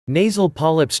Nasal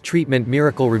Polyps Treatment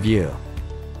Miracle Review.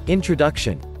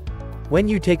 Introduction. When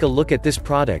you take a look at this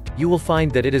product, you will find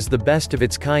that it is the best of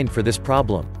its kind for this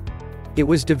problem. It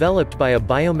was developed by a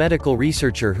biomedical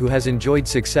researcher who has enjoyed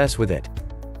success with it.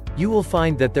 You will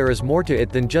find that there is more to it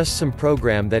than just some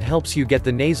program that helps you get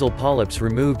the nasal polyps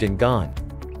removed and gone.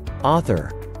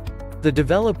 Author. The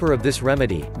developer of this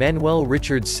remedy, Manuel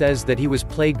Richards, says that he was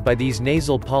plagued by these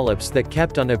nasal polyps that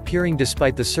kept on appearing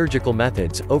despite the surgical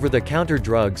methods, over-the-counter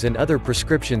drugs and other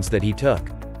prescriptions that he took.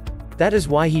 That is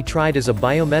why he tried as a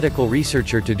biomedical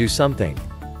researcher to do something.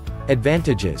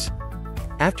 Advantages.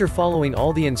 After following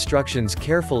all the instructions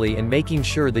carefully and making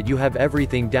sure that you have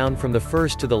everything down from the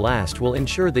first to the last will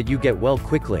ensure that you get well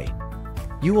quickly.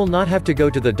 You will not have to go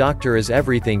to the doctor as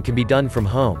everything can be done from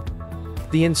home.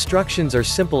 The instructions are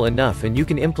simple enough and you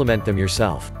can implement them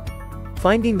yourself.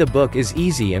 Finding the book is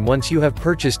easy, and once you have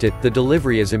purchased it, the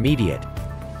delivery is immediate.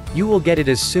 You will get it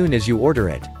as soon as you order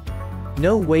it.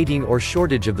 No waiting or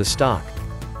shortage of the stock.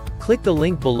 Click the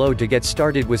link below to get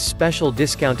started with special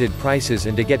discounted prices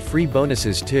and to get free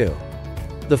bonuses too.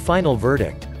 The final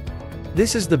verdict.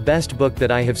 This is the best book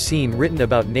that I have seen written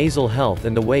about nasal health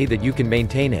and the way that you can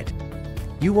maintain it.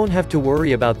 You won't have to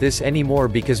worry about this anymore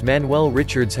because Manuel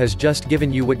Richards has just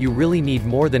given you what you really need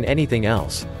more than anything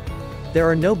else. There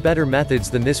are no better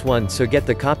methods than this one, so get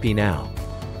the copy now.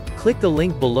 Click the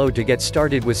link below to get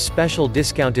started with special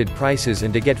discounted prices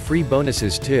and to get free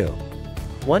bonuses too.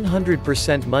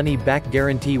 100% money back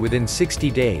guarantee within 60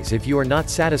 days if you are not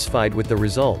satisfied with the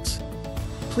results.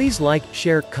 Please like,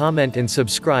 share, comment and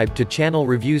subscribe to Channel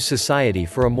Reviews Society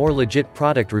for a more legit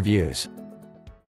product reviews.